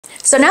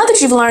So now that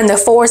you've learned the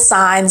 4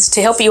 signs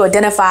to help you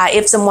identify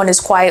if someone is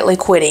quietly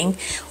quitting,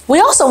 we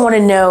also want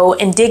to know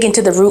and dig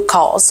into the root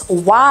cause.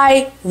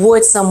 Why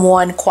would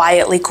someone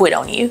quietly quit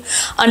on you?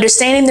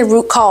 Understanding the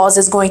root cause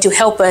is going to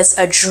help us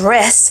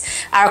address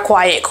our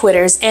quiet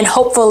quitters and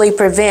hopefully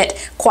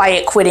prevent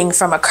quiet quitting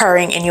from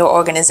occurring in your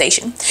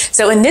organization.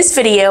 So in this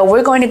video,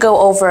 we're going to go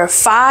over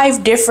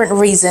 5 different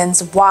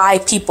reasons why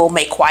people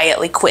may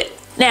quietly quit.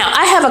 Now,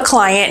 I have a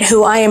client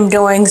who I am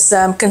doing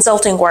some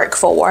consulting work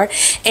for,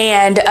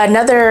 and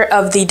another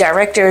of the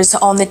directors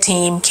on the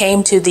team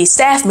came to the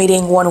staff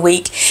meeting one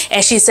week,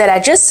 and she said,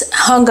 I just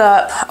hung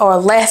up or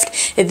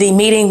left the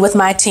meeting with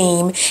my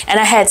team,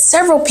 and I had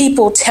several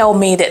people tell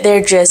me that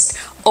they're just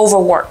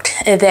overworked,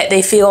 that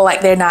they feel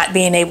like they're not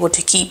being able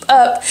to keep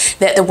up,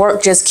 that the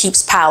work just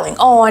keeps piling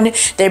on,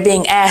 they're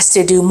being asked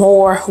to do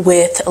more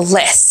with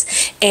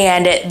less,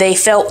 and they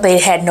felt they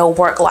had no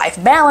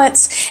work-life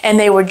balance, and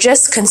they were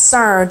just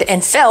concerned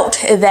and felt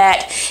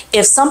that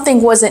if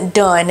something wasn't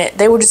done,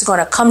 they were just going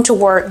to come to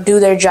work, do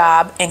their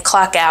job, and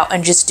clock out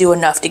and just do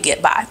enough to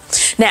get by.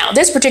 Now,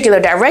 this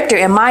particular director,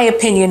 in my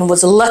opinion,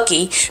 was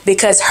lucky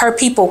because her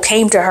people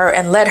came to her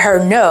and let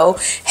her know,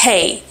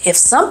 hey, if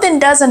something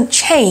doesn't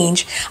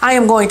change, I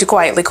am going to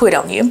quietly quit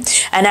on you.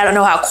 And I don't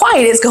know how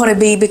quiet it's going to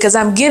be because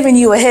I'm giving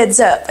you a heads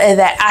up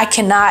that I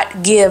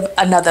cannot give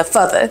another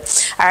further.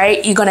 All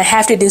right, you're going to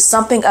have to do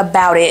something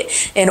about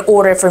it in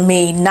order for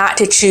me not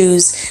to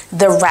choose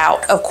the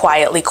route of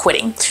quietly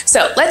quitting.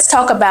 So let's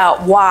talk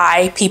about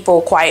why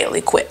people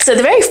quietly quit. So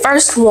the very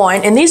first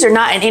one, and these are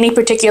not in any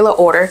particular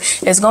order,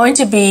 is going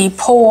to be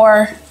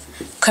poor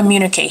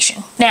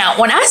communication. Now,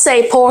 when I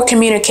say poor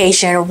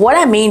communication, what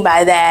I mean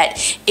by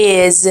that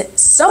is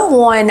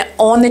someone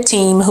on the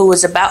team who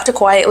is about to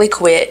quietly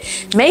quit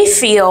may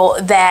feel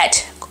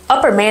that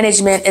upper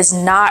management is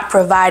not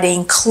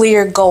providing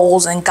clear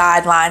goals and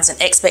guidelines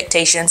and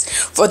expectations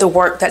for the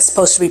work that's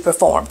supposed to be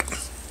performed.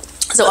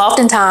 So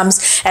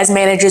oftentimes as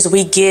managers,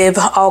 we give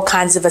all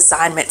kinds of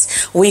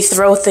assignments. We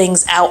throw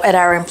things out at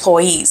our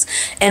employees.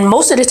 And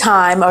most of the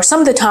time, or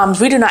some of the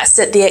times, we do not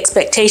set the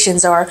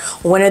expectations or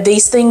when are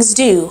these things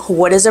due?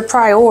 What is a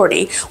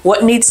priority?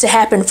 What needs to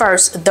happen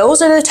first?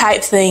 Those are the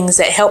type things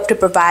that help to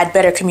provide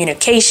better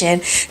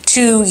communication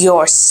to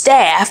your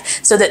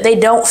staff so that they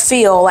don't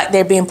feel like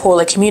they're being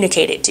poorly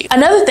communicated to.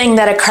 Another thing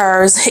that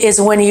occurs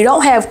is when you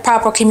don't have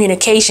proper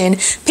communication,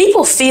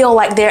 people feel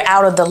like they're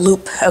out of the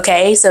loop,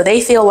 okay? So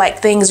they feel like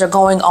things are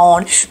going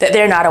on that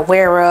they're not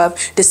aware of.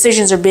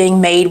 Decisions are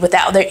being made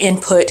without their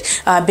input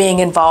being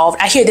involved.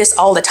 I hear this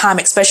all the time,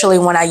 especially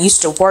when I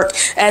used to work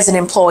as an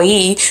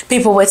employee.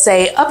 People would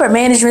say upper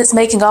management's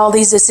making all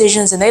these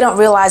decisions and they don't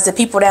realize the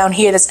people down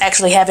here that's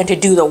actually having to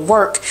do the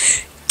work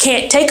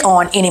can't take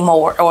on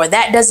anymore, or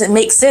that doesn't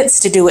make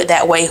sense to do it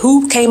that way.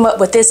 Who came up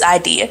with this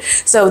idea?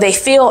 So they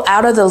feel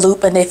out of the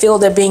loop and they feel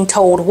they're being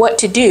told what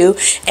to do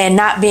and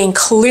not being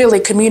clearly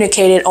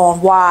communicated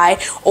on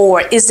why,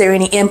 or is there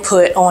any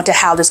input onto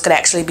how this could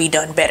actually be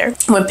done better.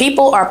 When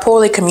people are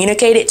poorly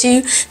communicated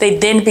to, they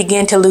then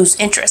begin to lose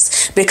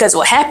interest, because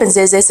what happens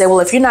is they say,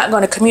 well, if you're not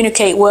going to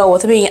communicate well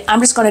with me,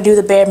 I'm just going to do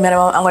the bare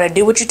minimum. I'm going to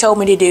do what you told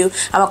me to do.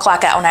 I'm going to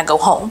clock out when I go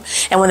home.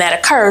 And when that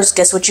occurs,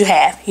 guess what you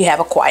have? You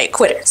have a quiet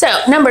quitter. So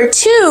number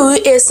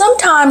 2 is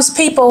sometimes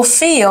people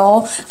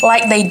feel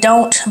like they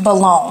don't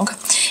belong.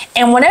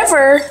 And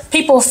whenever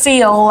people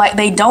feel like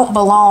they don't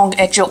belong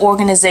at your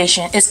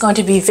organization, it's going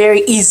to be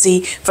very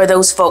easy for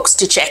those folks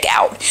to check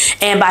out.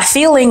 And by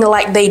feeling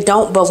like they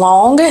don't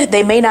belong,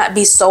 they may not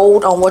be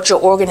sold on what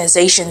your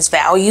organization's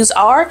values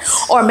are,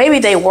 or maybe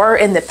they were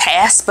in the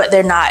past, but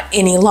they're not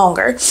any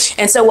longer.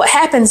 And so what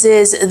happens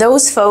is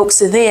those folks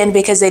then,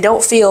 because they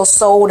don't feel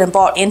sold and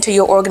bought into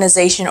your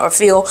organization, or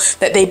feel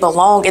that they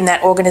belong in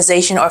that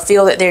organization, or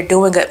feel that they're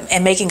doing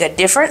and making a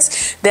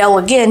difference, they'll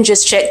again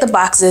just check the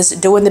boxes,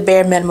 doing the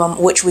bare minimum,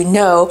 which we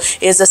know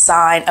is a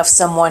sign of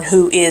someone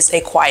who is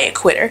a quiet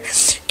quitter.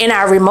 In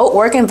our remote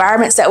work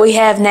environments that we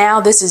have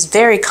now, this is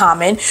very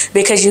common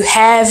because you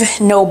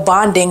have no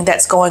bonding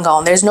that's going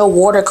on. There's no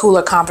water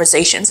cooler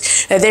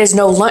conversations. There's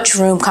no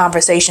lunchroom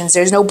conversations.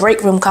 There's no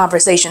break room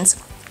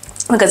conversations,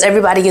 because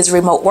everybody is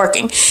remote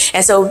working.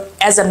 And so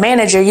as a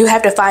manager, you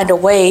have to find a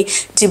way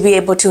to be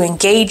able to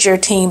engage your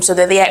team so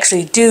that they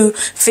actually do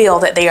feel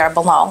that they are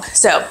belong.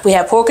 So we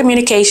have poor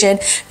communication.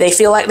 They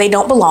feel like they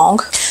don't belong.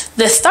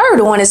 The third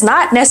one is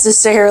not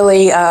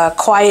necessarily a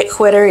quiet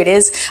quitter. It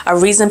is a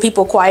reason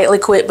people quietly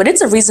quit, but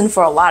it's a reason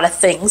for a lot of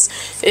things.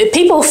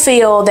 People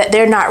feel that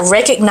they're not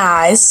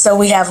recognized. So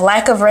we have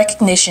lack of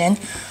recognition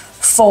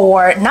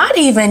for not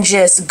even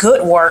just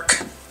good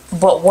work,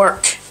 but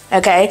work.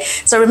 Okay,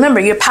 so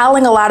remember, you're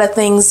piling a lot of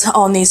things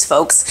on these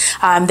folks.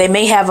 They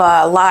may have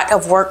a lot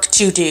of work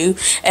to do.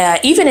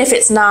 Even if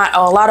it's not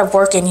a lot of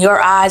work in your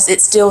eyes,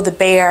 it's still the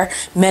bare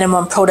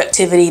minimum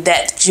productivity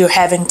that you're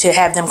having to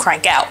have them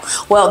crank out.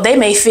 Well, they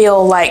may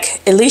feel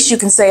like, at least you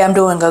can say I'm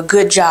doing a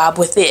good job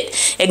with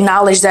it.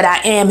 Acknowledge that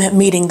I am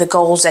meeting the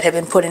goals that have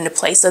been put into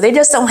place. So they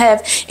just don't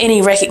have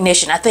any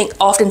recognition. I think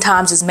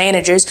oftentimes as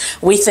managers,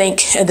 we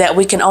think that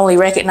we can only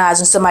recognize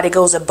when somebody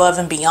goes above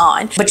and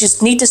beyond. But you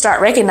need to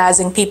start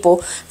recognizing people people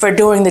for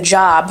doing the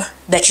job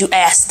that you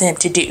asked them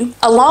to do.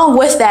 Along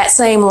with that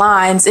same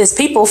lines is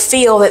people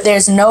feel that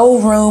there's no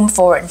room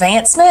for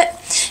advancement.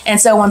 And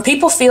so when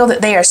people feel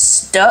that they are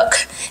stuck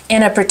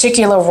in a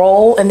particular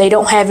role and they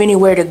don't have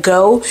anywhere to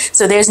go,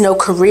 so there's no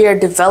career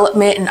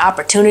development and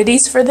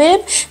opportunities for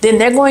them, then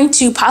they're going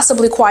to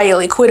possibly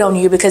quietly quit on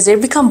you because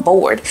they've become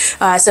bored.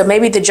 So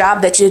maybe the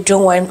job that you're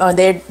doing or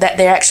that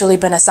they're actually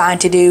been assigned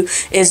to do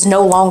is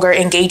no longer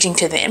engaging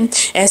to them.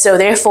 And so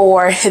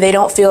therefore they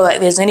don't feel like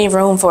there's any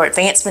room for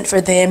advancement for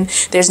them.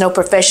 There's no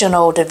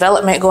professional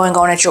development going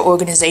on at your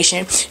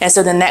organization. And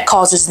so then that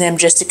causes them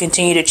just to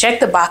continue to check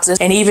the boxes.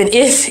 And even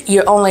if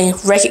you're only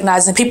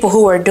recognizing people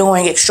who are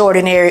doing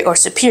extraordinary or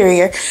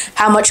superior,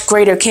 how much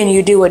greater can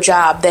you do a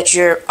job that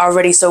you're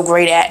already so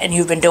great at and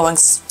you've been doing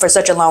for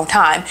such a long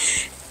time?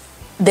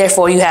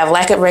 Therefore, you have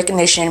lack of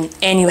recognition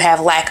and you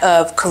have lack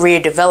of career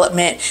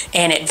development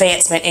and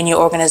advancement in your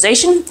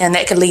organization, and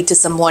that could lead to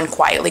someone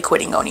quietly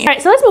quitting on you. All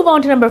right, so let's move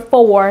on to number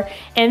 4,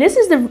 and this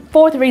is the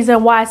 4th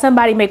reason why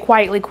somebody may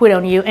quietly quit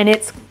on you, and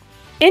it's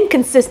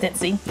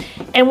inconsistency.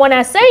 And when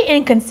I say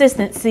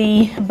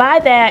inconsistency, by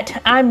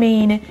that I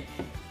mean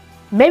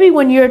maybe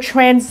when you're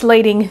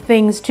translating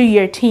things to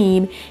your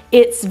team,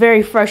 it's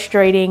very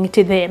frustrating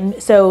to them.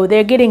 So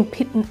they're getting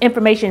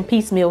information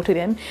piecemeal to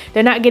them.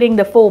 They're not getting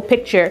the full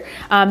picture.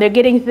 They're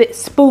getting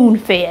spoon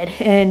fed.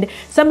 And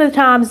some of the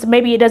times,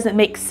 maybe it doesn't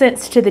make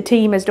sense to the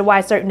team as to why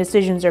certain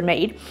decisions are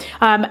made.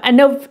 I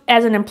know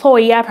as an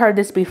employee, I've heard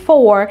this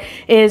before,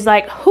 is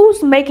like,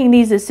 who's making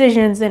these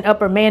decisions in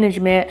upper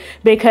management?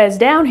 Because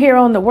down here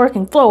on the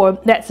working floor,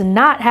 that's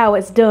not how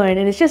it's done.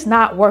 And it's just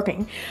not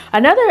working.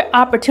 Another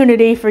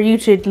opportunity for you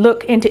to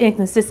look into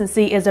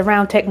inconsistency is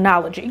around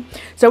technology.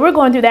 So we're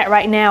going through that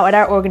right now at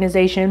our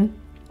organization.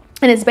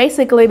 And it's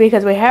basically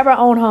because we have our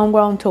own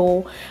homegrown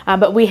tool,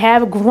 but we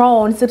have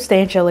grown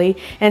substantially,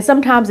 and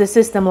sometimes the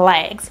system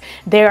lags.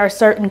 There are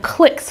certain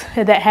clicks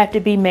that have to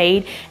be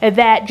made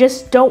that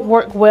just don't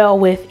work well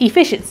with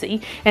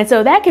efficiency. And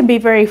so that can be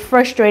very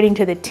frustrating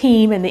to the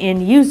team and the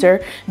end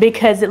user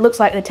because it looks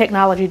like the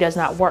technology does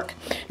not work.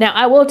 Now,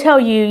 I will tell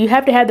you, you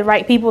have to have the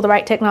right people, the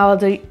right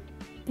technology.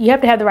 You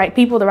have to have the right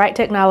people, the right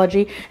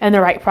technology, and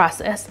the right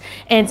process.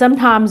 And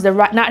sometimes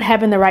not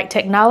having the right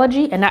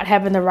technology and not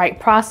having the right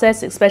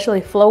process,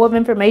 especially flow of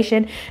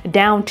information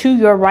down to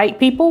your right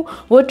people,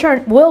 will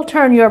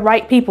turn your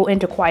right people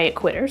into quiet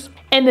quitters.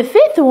 And the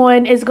 5th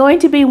one is going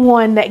to be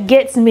one that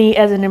gets me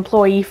as an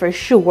employee for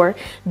sure.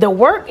 The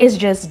work is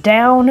just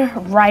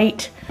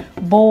downright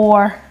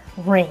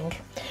boring.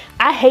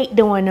 I hate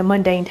doing a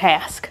mundane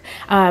task.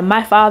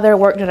 My father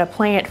worked in a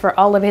plant for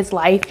all of his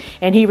life,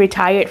 and he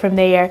retired from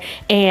there,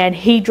 and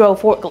he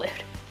drove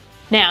forklift.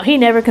 Now, he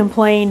never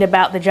complained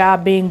about the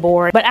job being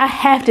boring, but I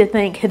have to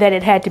think that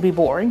it had to be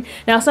boring.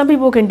 Now, some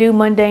people can do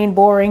mundane,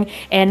 boring,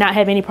 and not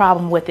have any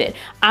problem with it.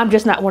 I'm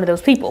just not one of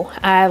those people.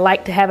 I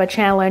like to have a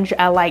challenge.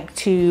 I like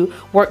to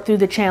work through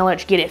the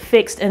challenge, get it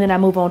fixed, and then I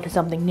move on to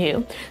something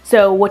new.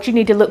 So what you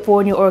need to look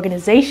for in your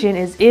organization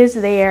is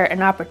there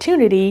an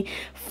opportunity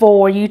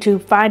for you to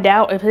find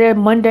out if they're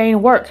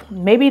mundane work?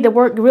 Maybe the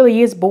work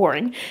really is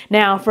boring.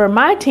 Now, from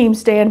my team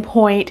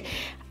standpoint,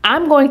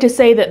 I'm going to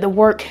say that the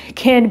work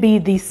can be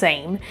the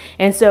same.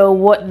 And so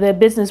what the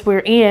business we're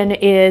in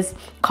is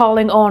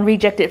calling on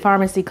rejected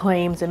pharmacy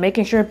claims and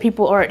making sure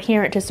people are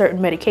adherent to certain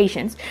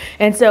medications.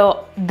 And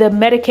so the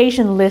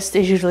medication list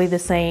is usually the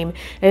same.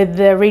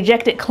 The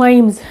rejected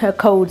claims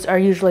codes are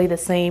usually the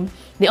same.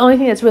 The only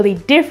thing that's really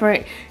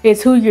different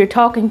is who you're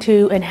talking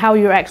to and how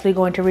you're actually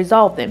going to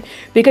resolve them.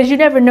 Because you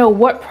never know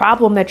what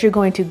problem that you're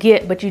going to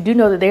get, but you do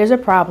know that there's a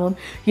problem.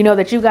 You know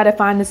that you got to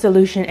find the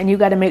solution, and you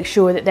got to make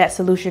sure that that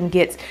solution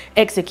gets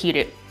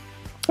executed.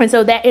 And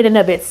so that in and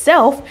of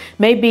itself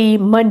may be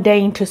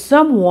mundane to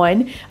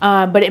someone,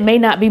 but it may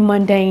not be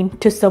mundane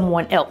to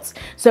someone else.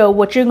 So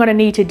what you're going to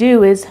need to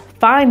do is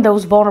find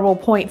those vulnerable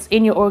points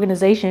in your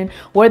organization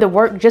where the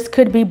work just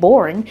could be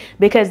boring,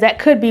 because that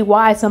could be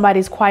why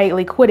somebody's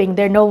quietly quitting.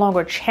 They're no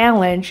longer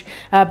challenged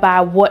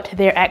by what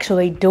they're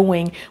actually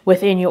doing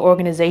within your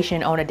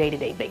organization on a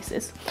day-to-day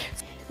basis.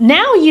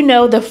 Now you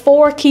know the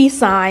 4 key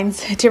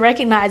signs to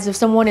recognize if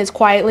someone is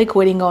quietly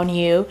quitting on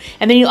you,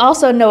 and then you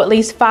also know at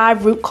least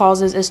 5 root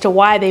causes as to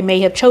why they may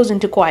have chosen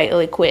to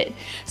quietly quit.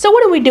 So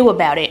what do we do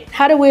about it?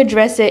 How do we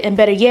address it? And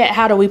better yet,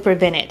 how do we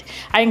prevent it?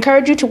 I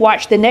encourage you to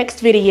watch the next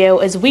video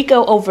as we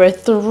go over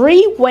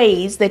 3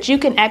 ways that you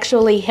can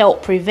actually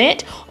help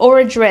prevent or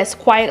address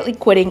quietly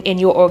quitting in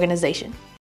your organization.